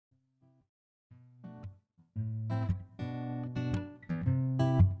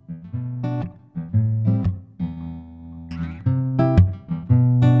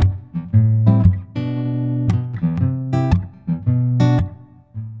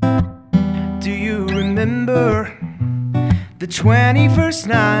remember the 21st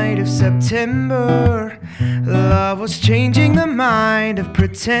night of September. Love was changing the mind of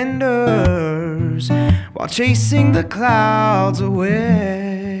pretenders while chasing the clouds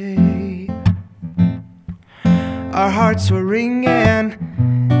away. Our hearts were ringing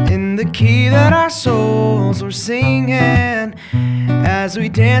in the key that our souls were singing as we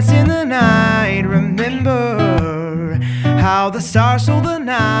danced in the night. Remember how the stars stole the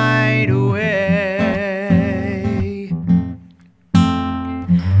night away.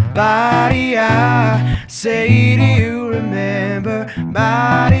 Body, I say to you, remember.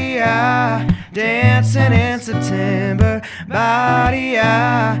 Body, I dancing in September. Body,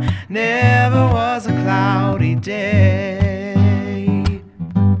 I never was a cloudy day.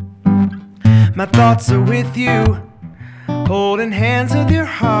 My thoughts are with you, holding hands with your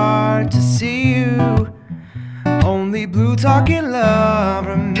heart to see you. Only blue talking love.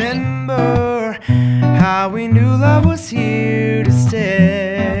 Remember how we knew love was here to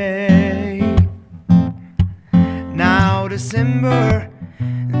stay. Now December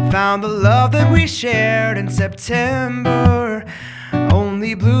found the love that we shared in September.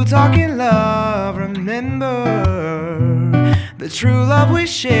 Only blue talking love. Remember the true love we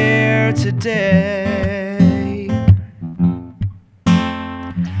share today.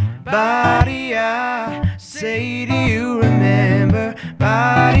 Body, I say to you, remember.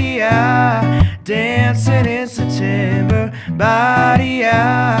 Body, I dancing in September. Body,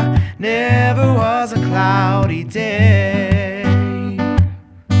 I never was a cloudy day.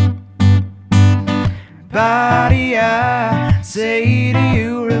 Body, I say to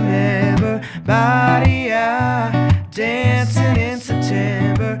you, remember. Body, I dancing in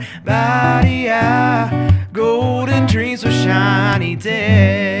September. Body, I golden dreams with shiny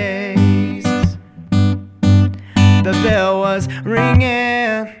days. The bell was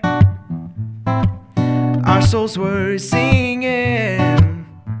ringing, our souls were singing.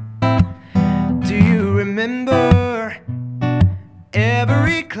 Do you remember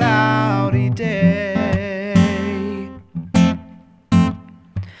every cloudy day?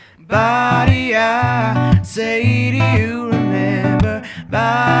 Body, I say to you, remember.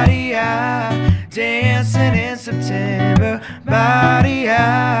 Body, I dancing in September. Body,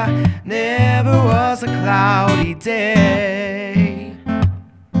 I never was a cloudy day.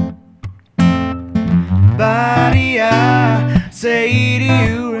 Body, I say to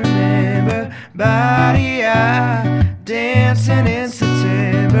you, remember. Body, I dancing in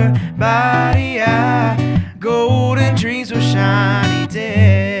September. Body, I golden dreams with shiny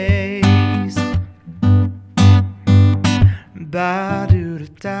days.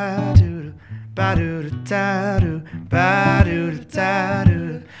 Ba-do-da-da-do, ba-do-da-da-do,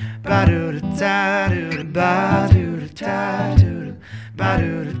 ba-do-da-da-do, ba-do-da-da-do, ba-do-da-da-do,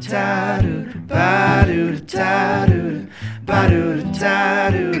 ba-do-da-da-do, ba-do-da-da-do,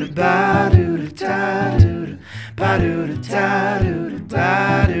 ba-do-da-da-do, ba-do-da-da-do, ba-do-da-da-do,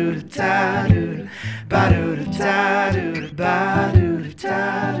 ba-do-da-da-do, ba-do-da-da-do.